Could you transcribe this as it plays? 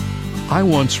I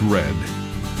once read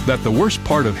that the worst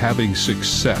part of having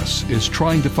success is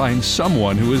trying to find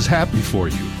someone who is happy for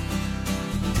you.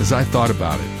 As I thought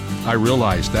about it, I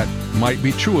realized that might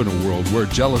be true in a world where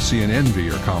jealousy and envy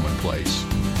are commonplace.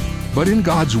 But in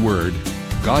God's Word,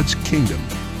 God's kingdom,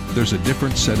 there's a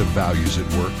different set of values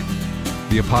at work.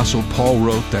 The Apostle Paul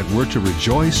wrote that we're to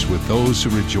rejoice with those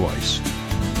who rejoice.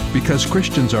 Because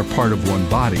Christians are part of one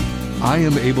body, I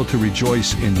am able to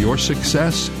rejoice in your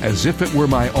success as if it were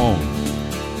my own.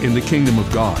 In the kingdom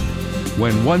of God,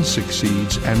 when one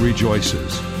succeeds and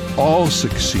rejoices, all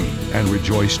succeed and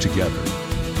rejoice together.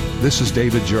 This is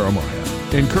David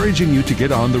Jeremiah, encouraging you to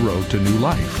get on the road to new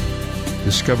life.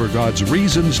 Discover God's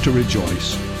reasons to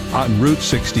rejoice on Route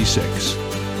 66.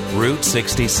 Route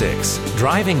 66,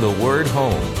 driving the word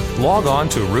home. Log on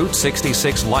to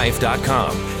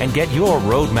Route66Life.com and get your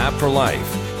roadmap for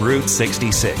life. Route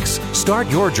 66. Start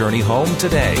your journey home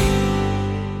today.